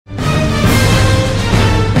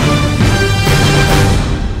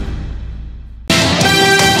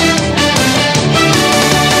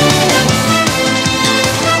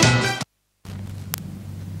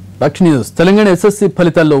Bhakti News. Telangana SSC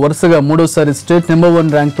ఫలితాల్లో వరుసగా మూడోసారి state number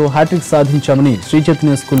 1 ర్యాంక్తో hat trick సాధించామని Shri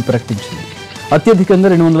Chaitanya school ప్రకటించింది. అత్యధికంగా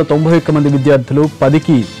 291 మంది విద్యార్థులు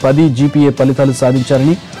 10కి 10 జీపీఏ ఫలితాలు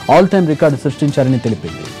సాధించారని ఆల్ టైమ్ రికార్డు సృష్టించారని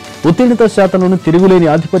తెలిపింది. ఉత్తీర్ణత శాతంలోనూ తిరుగులేని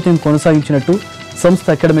ఆధిపత్యం కొనసాగించినట్టు సంస్థ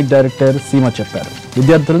అకాడమిక్ డైరెక్టర్ సీమ చెప్పారు.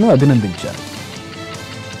 విద్యార్థులను అభినందించారు.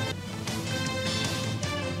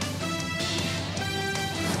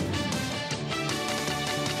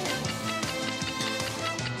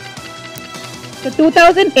 So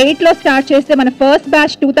 2008 లో స్టార్ట్ చేస్తే మన ఫస్ట్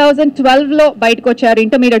బ్యాచ్ 2012 లో బయటకు వచ్చారు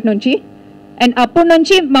ఇంటర్మీడియట్ నుంచి. అండ్ అప్పటి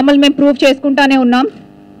నుంచి మమ్మల్ని మేము ప్రూవ్ చేసుకుంటానే ఉన్నాం.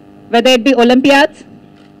 Whether it be Olympiads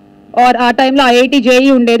are ఆ టైంలో ఐఐటి జేఈ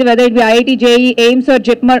ఉండేది, whether it be IIT JEE, AIIMS are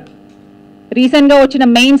JIPMER. రీసెంట్గా వచ్చిన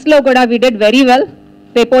మెయిన్స్లో కూడా వీ డిడ్ వెరీ వెల్.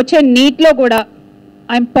 రేపు వచ్చే నీట్లో కూడా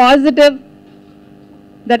I'm positive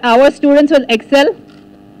that our students will excel.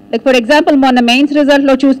 Like for example మొన్న మెయిన్స్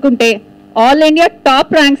రిజల్ట్లో చూసుకుంటే ఆల్ ఇండియా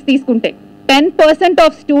టాప్ ర్యాంక్స్ తీసుకుంటే 10%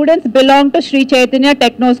 of students belong to Sri Chaitanya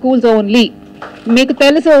Techno schools only. మీకు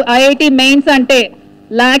తెలుసు ఐఐటి మెయిన్స్ అంటే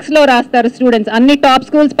lakhs లో రాస్తారు స్టూడెంట్స్. అన్ని టాప్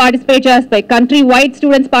స్కూల్స్ పార్టిసిపేట్ చేస్తాయి, కంట్రీ వైడ్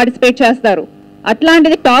స్టూడెంట్స్ పార్టిసిపేట్ చేస్తారు.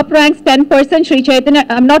 అట్లాంటిది top ranks 10% Shri Chaitanya.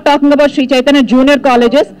 I'm not talking about Shri Chaitanya junior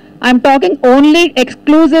colleges, I'm talking only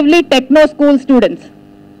exclusively techno school students.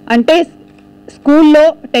 అంటే స్కూల్లో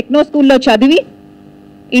టెక్నో స్కూల్లో చదివి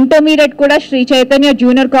ఇంటర్మీడియట్ కూడా శ్రీ చైతన్య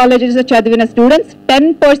జూనియర్ కాలేజెస్ చదివిన స్టూడెంట్స్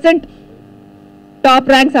 10% top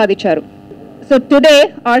ranks సాధించారు. So today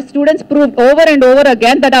our students proved over and over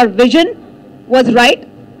again that our vision was right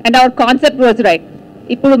and our concept was right.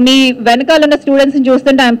 ఇప్పుడు మీ వెనకాల ఉన్న స్టూడెంట్స్ ని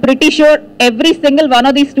చూస్తుంటే I'm pretty sure every single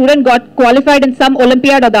one of the student got qualified in some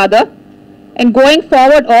olympiad are the other, and going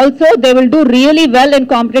forward also they will do really well in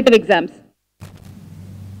competitive exams.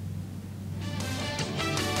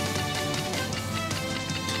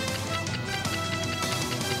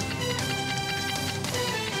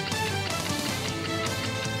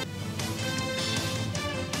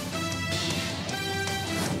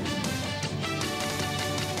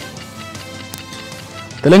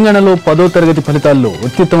 తెలంగాణలో 10వ తరగతి ఫలితాల్లో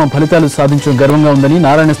అత్యుత్తమ ఫలితాలు సాధించడం గర్వంగా ఉందని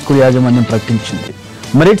నారాయణ స్కూల్ యాజమాన్యం ప్రకటించింది.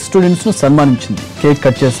 మెరిట్ స్టూడెంట్స్ ను సన్మానించింది, కేక్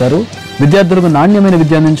కట్ చేశారు. విద్యార్థులకు నాణ్యమైన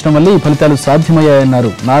విద్య అందించడం వల్లే ఈ ఫలితాలు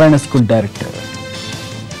సాధ్యమయ్యాయన్నారు నారాయణ స్కూల్ డైరెక్టర్.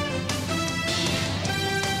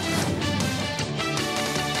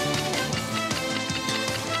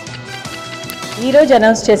 ఈరోజు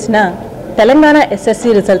అనౌన్స్ చేసిన Telangana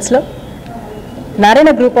SSC రిజల్ట్స్లో Narayana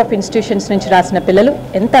group of institutions నుంచి రాసిన పిల్లలు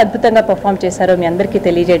ఎంత అద్భుతంగా పర్ఫామ్ చేశారో మీ అందరికీ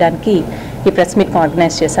తెలియజేయడానికి ఈ ప్రెస్ మీట్ని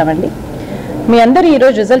ఆర్గనైజ్ చేశామండి. మీ అందరూ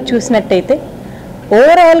ఈరోజు రిజల్ట్ చూసినట్టయితే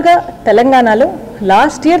ఓవరాల్గా తెలంగాణలో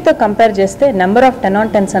లాస్ట్ ఇయర్తో కంపేర్ చేస్తే నెంబర్ ఆఫ్ 10 on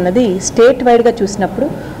 10s అన్నది స్టేట్ వైడ్గా చూసినప్పుడు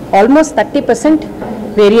ఆల్మోస్ట్ 30%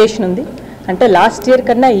 వేరియేషన్ ఉంది. అంటే లాస్ట్ ఇయర్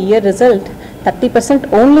కన్నా ఈ year result 30%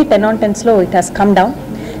 only 10 on 10sలో it has come down.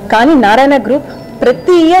 కానీ నారాయణ గ్రూప్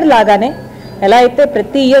ప్రతి ఇయర్ లాగానే ఎలా అయితే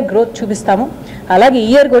ప్రతి ఇయర్ గ్రోత్ చూపిస్తామో అలాగే ఈ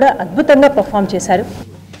ఇయర్ కూడా అద్భుతంగా పర్ఫామ్ చేశారు.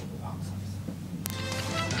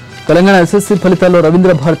 తెలంగాణ ఎస్ఎస్సి ఫలితాల్లో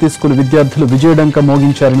రవీంద్ర భారతి స్కూల్ విద్యార్థులు విజయడంక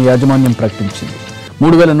మోగించారని యాజమాన్యం ప్రకటించింది.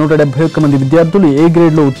 3171 మంది విద్యార్థులు ఏ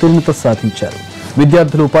గ్రేడ్లో ఉత్తీర్ణత సాధించారు.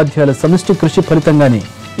 విద్యార్థులు ఉపాధ్యాయుల సమిష్టి కృషి ఫలితంగానే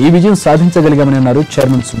ఈ విజయం సాధించగలిగామని అన్నారు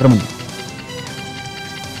చైర్మన్ సుబ్రహ్మణ్యం.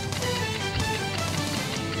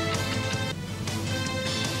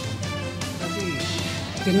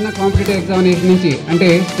 చిన్న కాంపిటేటివ్ ఎగ్జామినేషన్ నుంచి అంటే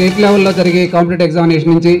స్టేట్ లెవెల్లో జరిగే కాంపిటేటివ్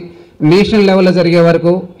ఎగ్జామినేషన్ నుంచి నేషనల్ లెవెల్లో జరిగే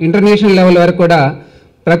వరకు, ఇంటర్నేషనల్ లెవెల్ వరకు కూడా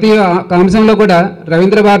ప్రతి అంశంలో కూడా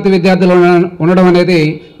రవీంద్ర భారతి విద్యార్థులు ఉండడం అనేది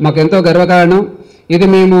మాకు ఎంతో గర్వకారణం. ఇది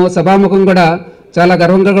మేము సభాముఖం కూడా చాలా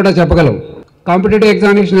గర్వంగా కూడా చెప్పగలం. కాంపిటేటివ్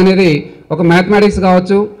ఎగ్జామినేషన్ అనేది ఒక మ్యాథమెటిక్స్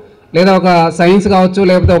కావచ్చు, లేదా ఒక సైన్స్ కావచ్చు,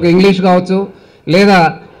 లేకపోతే ఒక ఇంగ్లీష్ కావచ్చు, లేదా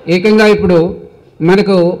ఏకంగా ఇప్పుడు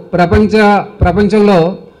మనకు ప్రపంచంలో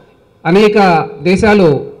అనేక దేశాలు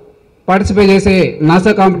పార్టిసిపేట్ చేసే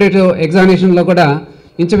నాసా కాంపిటేటివ్ ఎగ్జామినేషన్లో కూడా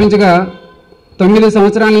ఇంచుమించుగా 9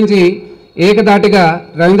 సంవత్సరాల నుంచి ఏకధాటిగా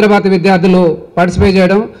రవీంద్ర భారతి విద్యార్థులు పార్టిసిపేట్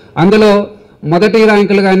చేయడం, అందులో మొదటి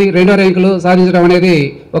ర్యాంకులు కానీ రెండో ర్యాంకులు సాధించడం అనేది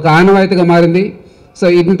ఒక ఆనవాయితీగా మారింది. సో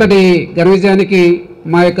ఇంతటి ఘన విజయానికి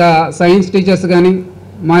మా యొక్క సైన్స్ టీచర్స్ కానీ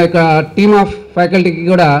మా యొక్క టీమ్ ఆఫ్ ఫ్యాకల్టీకి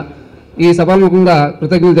కూడా ఈ సభాముఖంగా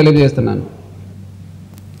కృతజ్ఞతలు తెలియజేస్తున్నాను.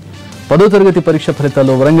 10వ తరగతి పరీక్ష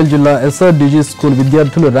ఫలితాల్లో వరంగల్ జిల్లా ఎస్ఆర్డిజి స్కూల్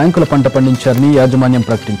విద్యార్థులు ర్యాంకుల పంట పండించారని యాజమాన్యం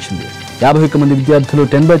ప్రకటించింది. 51 మంది విద్యార్థులు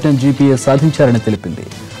 10/10 జీపీఏ సాధించారని తెలిపింది.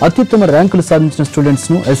 అత్యుత్తమ ర్యాంకులు సాధించిన స్టూడెంట్స్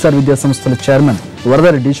ను ఎస్ఆర్ విద్యా సంస్థల చైర్మన్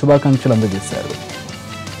వరదారెడ్డి శుభాకాంక్షలు అందజేశారు.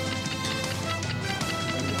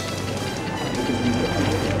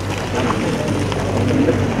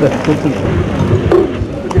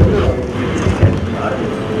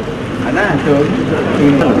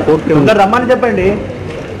 రమ్మని చెప్పండి.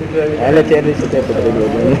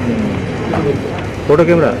 फोटो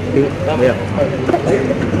कैमरा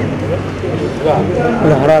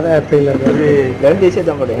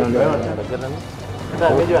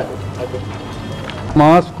మా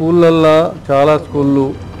స్కూళ్ళల్లో చాలా స్కూళ్ళు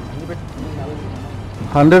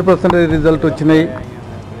 100% రిజల్ట్ వచ్చినాయి.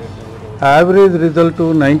 యావరేజ్ రిజల్ట్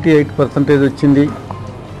 98% వచ్చింది.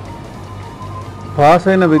 పాస్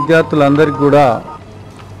అయిన విద్యార్థులందరికీ కూడా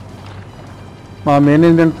మా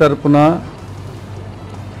మేనేజ్మెంట్ తరఫున,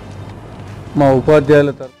 మా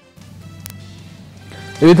ఉపాధ్యాయుల తరఫున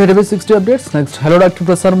ఇవి 30 అప్డేట్స్. నెక్స్ట్ హలో డాక్టర్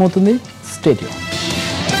ప్రసారం అవుతుంది. Stay tune.